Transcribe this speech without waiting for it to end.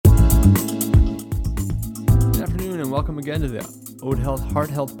welcome again to the Oat Health Heart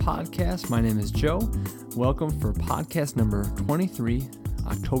Health Podcast. My name is Joe. Welcome for podcast number 23,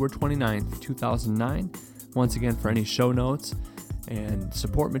 October 29th, 2009. Once again, for any show notes and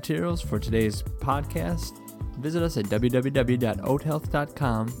support materials for today's podcast, visit us at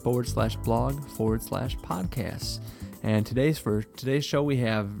www.oathealth.com/blog/podcasts. And for today's show, we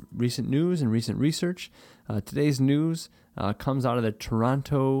have recent news and recent research. Today's news comes out of the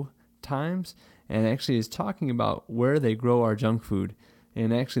Toronto Times, and actually is talking about where they grow our junk food.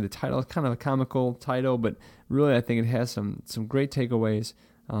 And actually the title is kind of a comical title, but really I think it has some great takeaways,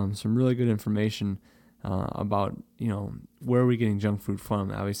 some really good information about where we're getting junk food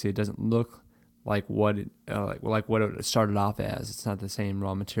from. Obviously it doesn't look like what it started off as. It's not the same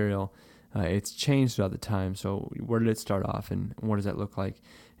raw material. It's changed throughout the time. So where did it start off, and what does that look like?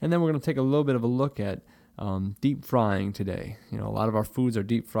 And then we're going to take a little bit of a look at deep frying today. A lot of our foods are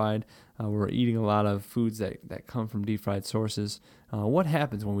deep fried. We're eating a lot of foods that come from deep fried sources. What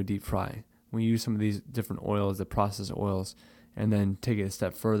happens when we deep fry? We use some of these different oils, the processed oils, and then take it a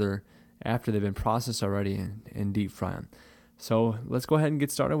step further after they've been processed already and deep fry them. So let's go ahead and get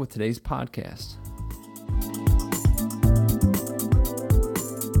started with today's podcast.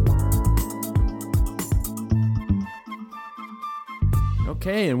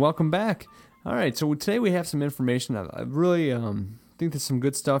 Okay, and welcome back. All right, so today we have some information. I really think there's some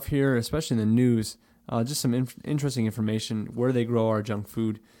good stuff here, especially in the news. Just some interesting information, where they grow our junk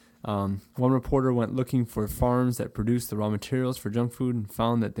food. One reporter went looking for farms that produce the raw materials for junk food and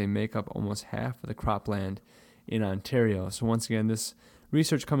found that they make up almost half of the cropland in Ontario. So once again, this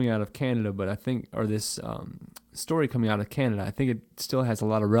research coming out of Canada, this story coming out of Canada, I think it still has a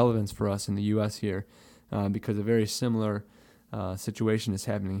lot of relevance for us in the U.S. here because a very similar situation is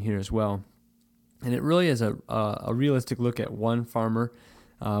happening here as well. And it really is a realistic look at one farmer,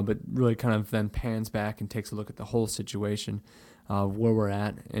 but really kind of then pans back and takes a look at the whole situation of where we're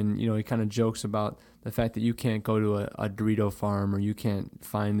at. And, he kind of jokes about the fact that you can't go to a Dorito farm, or you can't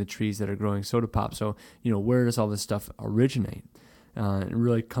find the trees that are growing soda pop. So, where does all this stuff originate? It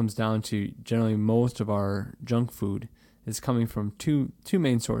really comes down to generally most of our junk food is coming from two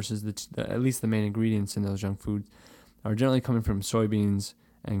main sources. At least the main ingredients in those junk foods are generally coming from soybeans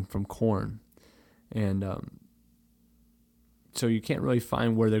and from corn. And so you can't really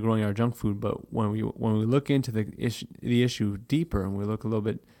find where they're growing our junk food. But when we look into the issue deeper, and we look a little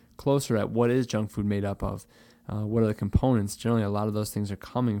bit closer at what is junk food made up of, what are the components, generally a lot of those things are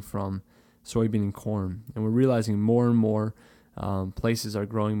coming from soybean and corn. And we're realizing more and more places are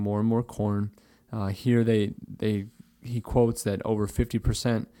growing more and more corn. Here he quotes that over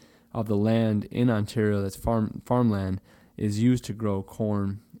 50% of the land in Ontario that's farmland is used to grow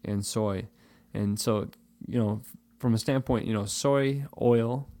corn and soy. And so, from a standpoint, soy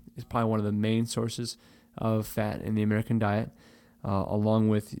oil is probably one of the main sources of fat in the American diet, along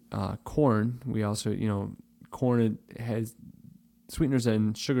with corn. We also, corn has sweeteners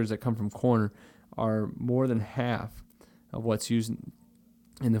and sugars that come from corn are more than half of what's used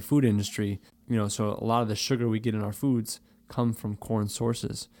in the food industry. So a lot of the sugar we get in our foods come from corn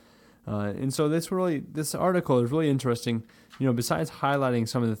sources. And so this article is really interesting. Besides highlighting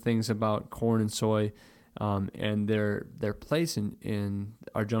some of the things about corn and soy and their place in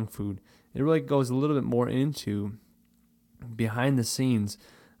our junk food, it really goes a little bit more into behind the scenes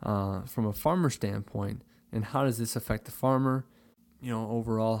from a farmer standpoint, and how does this affect the farmer?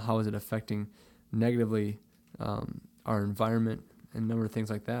 Overall, how is it affecting negatively our environment and a number of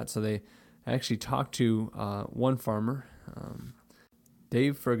things like that. So they actually talked to one farmer,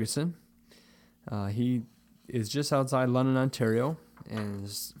 Dave Ferguson. He is just outside London, Ontario, and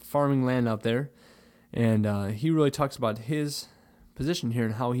is farming land out there. And he really talks about his position here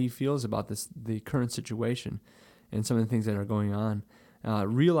and how he feels about the current situation and some of the things that are going on.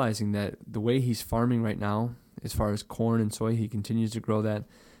 Realizing that the way he's farming right now, as far as corn and soy, he continues to grow that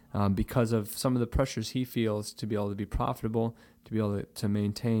because of some of the pressures he feels to be able to be profitable, to be able to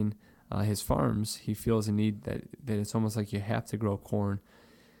maintain his farms. He feels a need that it's almost like you have to grow corn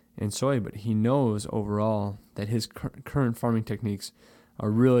and soy, but he knows overall that his current farming techniques are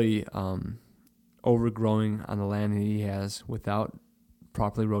really overgrowing on the land that he has without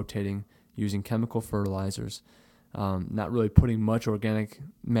properly rotating, using chemical fertilizers, not really putting much organic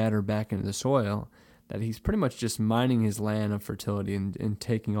matter back into the soil, that he's pretty much just mining his land of fertility and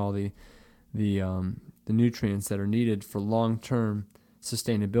taking all the nutrients that are needed for long-term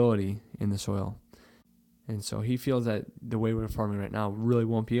sustainability in the soil. And so he feels that the way we're farming right now really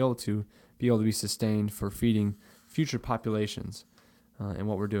won't be able to be sustained for feeding future populations and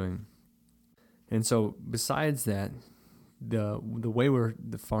what we're doing. And so besides that, the way we're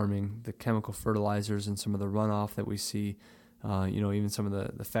the farming, the chemical fertilizers and some of the runoff that we see, even some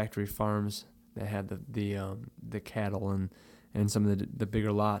of the factory farms that have the cattle and some of the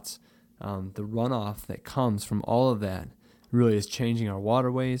bigger lots, the runoff that comes from all of that really is changing our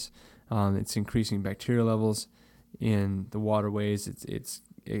waterways. It's increasing bacteria levels in the waterways.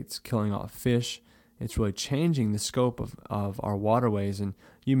 It's killing off fish. It's really changing the scope of our waterways, and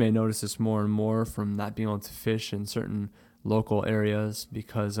you may notice this more and more from not being able to fish in certain local areas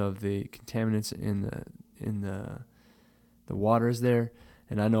because of the contaminants in the waters there.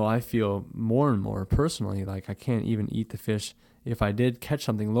 And I know I feel more and more personally like I can't even eat the fish. If I did catch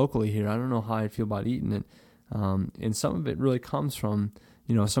something locally here, I don't know how I'd feel about eating it. And some of it really comes from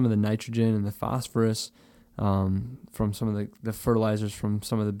some of the nitrogen and the phosphorus from some of the fertilizers from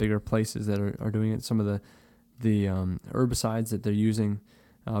some of the bigger places that are doing it. Some of the herbicides that they're using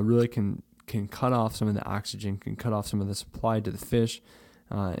really can cut off some of the oxygen, can cut off some of the supply to the fish,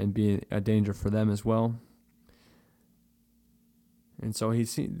 and be a danger for them as well. And so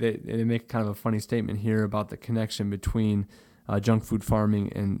they make kind of a funny statement here about the connection between junk food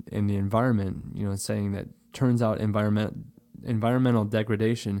farming and the environment. Saying that turns out environmental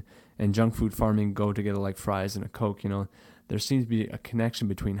degradation and junk food farming go together like fries and a Coke. There seems to be a connection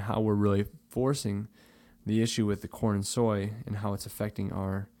between how we're really forcing the issue with the corn and soy and how it's affecting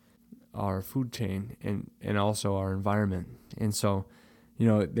our food chain and also our environment. And so,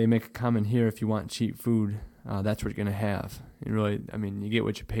 they make a comment here: if you want cheap food, that's what you're going to have. And really, you get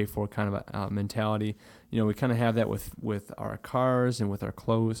what you pay for kind of a mentality. We kind of have that with our cars and with our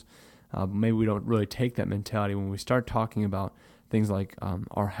clothes. Maybe we don't really take that mentality when we start talking about things like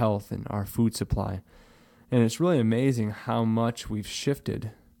our health and our food supply. And it's really amazing how much we've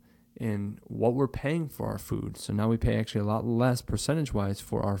shifted in what we're paying for our food. So now we pay actually a lot less percentage-wise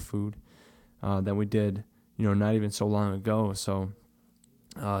for our food than we did, not even so long ago. So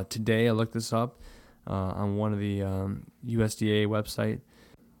today I looked this up on one of the USDA website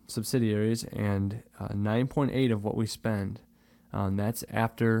subsidiaries, and 9.8 of what we spend, that's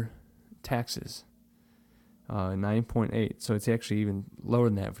after taxes. 9.8. So it's actually even lower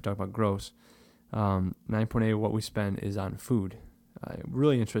than that if we talk about gross. 9.8 of what we spend is on food.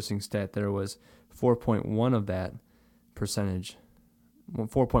 Really interesting stat there was 4.1 of that percentage,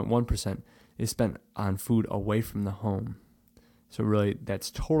 4.1% is spent on food away from the home. So really that's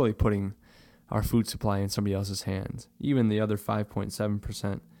totally putting our food supply in somebody else's hands. Even the other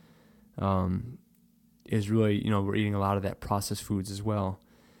 5.7% is really, we're eating a lot of that processed foods as well.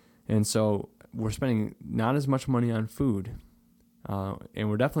 And so we're spending not as much money on food, and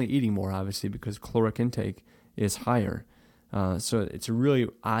we're definitely eating more, obviously, because caloric intake is higher. So it's a really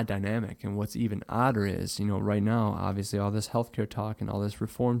odd dynamic. And what's even odder is, right now, obviously, all this healthcare talk and all this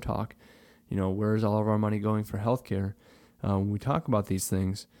reform talk, where's all of our money going for healthcare? When we talk about these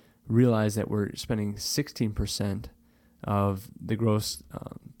things, realize that we're spending 16% of the gross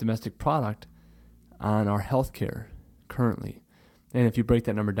domestic product on our healthcare currently. And if you break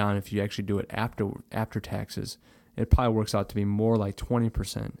that number down, if you actually do it after taxes, it probably works out to be more like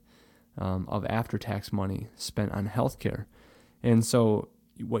 20% of after-tax money spent on healthcare. And so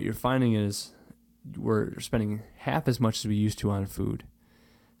what you're finding is we're spending half as much as we used to on food,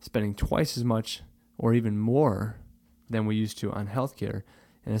 spending twice as much or even more than we used to on healthcare.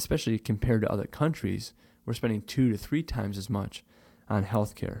 And especially compared to other countries, we're spending 2 to 3 times as much on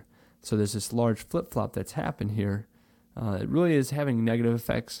healthcare. So there's this large flip-flop that's happened here. It really is having negative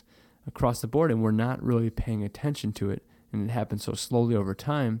effects across the board, and we're not really paying attention to it. And it happens so slowly over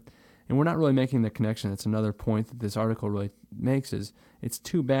time, and we're not really making the connection. That's another point that this article really makes, is it's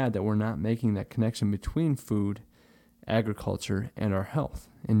too bad that we're not making that connection between food, agriculture, and our health,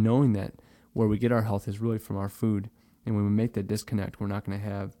 and knowing that where we get our health is really from our food. And when we make that disconnect, we're not going to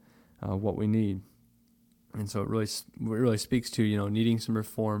have what we need. And so it really speaks to, needing some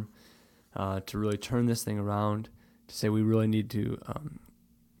reform to really turn this thing around, to say we really need to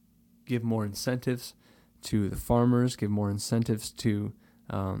give more incentives to the farmers, give more incentives to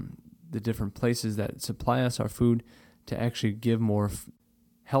the different places that supply us our food, to actually give more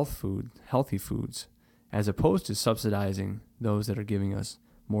healthy foods, as opposed to subsidizing those that are giving us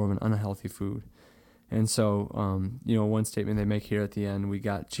more of an unhealthy food. And so, one statement they make here at the end: we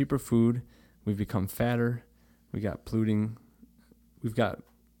got cheaper food, we've become fatter, we've got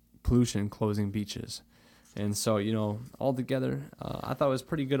pollution closing beaches. And so, all together, I thought it was a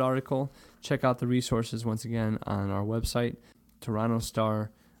pretty good article. Check out the resources once again on our website, Toronto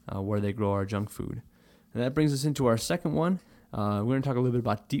Star, where they grow our junk food. And that brings us into our second one. We're going to talk a little bit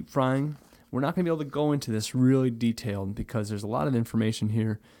about deep frying. We're not going to be able to go into this really detailed because there's a lot of information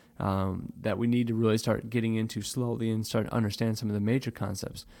here that we need to really start getting into slowly and start to understand some of the major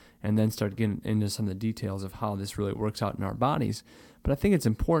concepts, and then start getting into some of the details of how this really works out in our bodies. But I think it's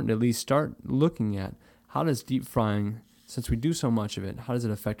important to at least start looking at how does deep frying, since we do so much of it, how does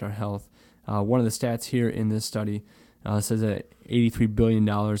it affect our health? One of the stats here in this study says that $83 billion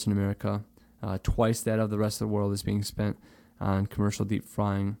in America, twice that of the rest of the world, is being spent on commercial deep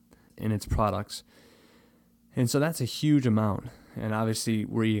frying in its products. And so that's a huge amount. And obviously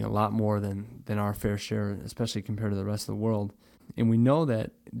we're eating a lot more than our fair share, especially compared to the rest of the world. And we know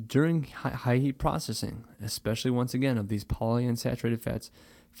that during high heat processing, especially once again of these polyunsaturated fats,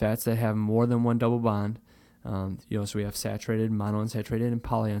 fats that have more than one double bond, so we have saturated, monounsaturated, and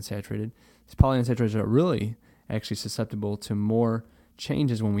polyunsaturated. These polyunsaturated are really actually susceptible to more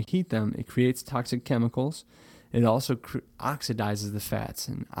changes when we heat them. It creates toxic chemicals. It also oxidizes the fats,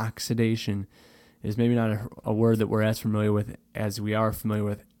 and oxidation is maybe not a word that we're as familiar with as we are familiar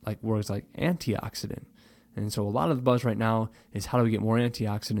with like words like antioxidant. And so a lot of the buzz right now is how do we get more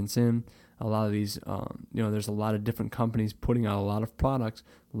antioxidants in? A lot of these, there's a lot of different companies putting out a lot of products,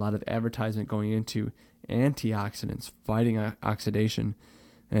 a lot of advertisement going into antioxidants, fighting oxidation.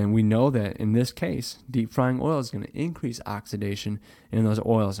 And we know that in this case, deep frying oil is going to increase oxidation in those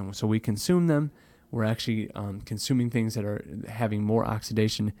oils. And so we consume them. We're actually consuming things that are having more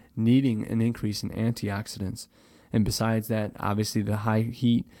oxidation, needing an increase in antioxidants. And besides that, obviously the high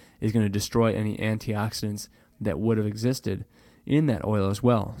heat is going to destroy any antioxidants that would have existed in that oil as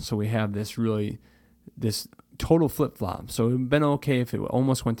well. So we have this total flip-flop. So it would have been okay if it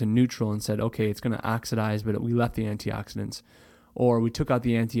almost went to neutral and said, okay, it's going to oxidize, but we left the antioxidants. Or we took out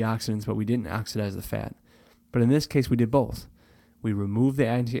the antioxidants, but we didn't oxidize the fat. But in this case, we did both. We removed the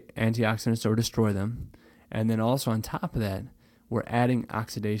antioxidants or destroy them. And then also on top of that, we're adding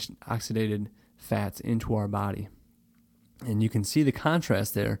oxidated fats into our body. And you can see the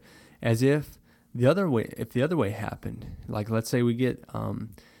contrast there, as if the other way happened. Like let's say we get a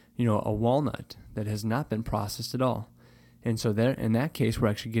walnut that has not been processed at all. And so there, in that case, we're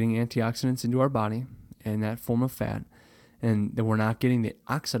actually getting antioxidants into our body in that form of fat. And then we're not getting the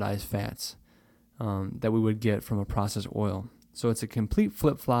oxidized fats that we would get from a processed oil. So it's a complete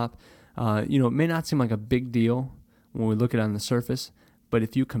flip-flop. It may not seem like a big deal when we look at it on the surface, but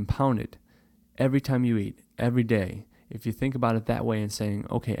if you compound it every time you eat, every day, if you think about it that way and saying,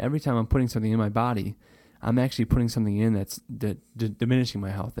 okay, every time I'm putting something in my body, I'm actually putting something in that's diminishing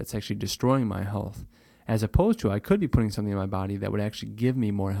my health, that's actually destroying my health, as opposed to I could be putting something in my body that would actually give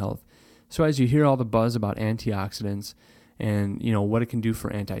me more health. So as you hear all the buzz about antioxidants and what it can do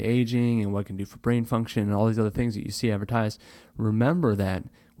for anti-aging and what it can do for brain function and all these other things that you see advertised, remember that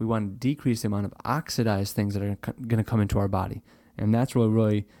we want to decrease the amount of oxidized things that are going to come into our body. And that's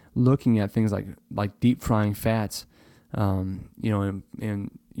really looking at things like deep frying fats, in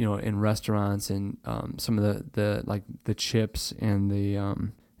restaurants and some of the chips and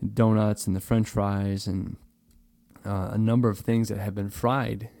the donuts and the French fries and a number of things that have been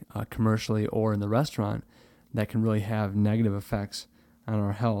fried commercially or in the restaurant that can really have negative effects on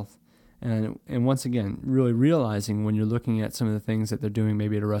our health. And once again, really realizing when you're looking at some of the things that they're doing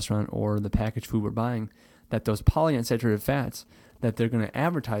maybe at a restaurant or the packaged food we're buying, that those polyunsaturated fats that they're going to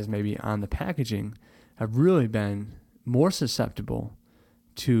advertise maybe on the packaging have really been more susceptible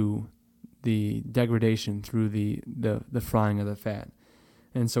to the degradation through the frying of the fat.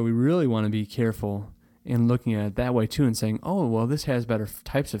 And so we really want to be careful in looking at it that way too and saying, oh, well, this has better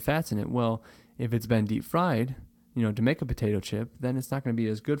types of fats in it. Well, if it's been deep fried, to make a potato chip, then it's not going to be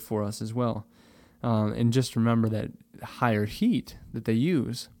as good for us as well. And just remember that higher heat that they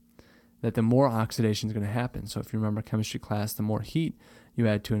use, that the more oxidation is going to happen. So if you remember chemistry class, the more heat you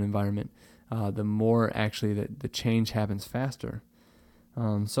add to an environment, the more actually the change happens faster.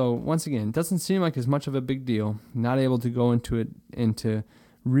 So once again, it doesn't seem like as much of a big deal. Not able to go into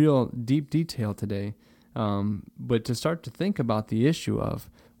real deep detail today, but to start to think about the issue of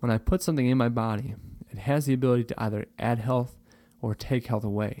when I put something in my body, it has the ability to either add health or take health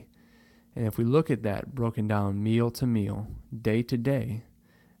away. And if we look at that broken down meal to meal, day to day,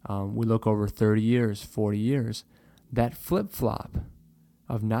 we look over 30 years, 40 years, that flip-flop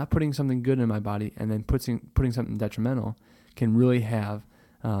of not putting something good in my body and then putting something detrimental can really have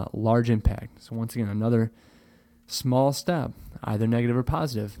large impact. So once again, another small step, either negative or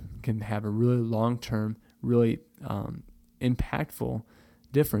positive, can have a really long-term, really impactful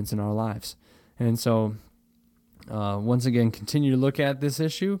difference in our lives. And so once again, continue to look at this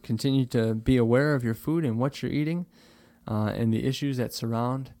issue, continue to be aware of your food and what you're eating and the issues that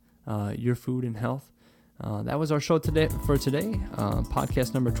surround your food and health. That was our show today,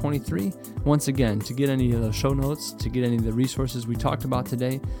 podcast number 23. Once again, to get any of the show notes, to get any of the resources we talked about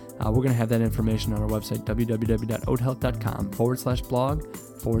today, we're going to have that information on our website,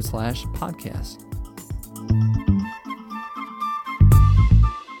 www.oathealth.com/blog/podcast.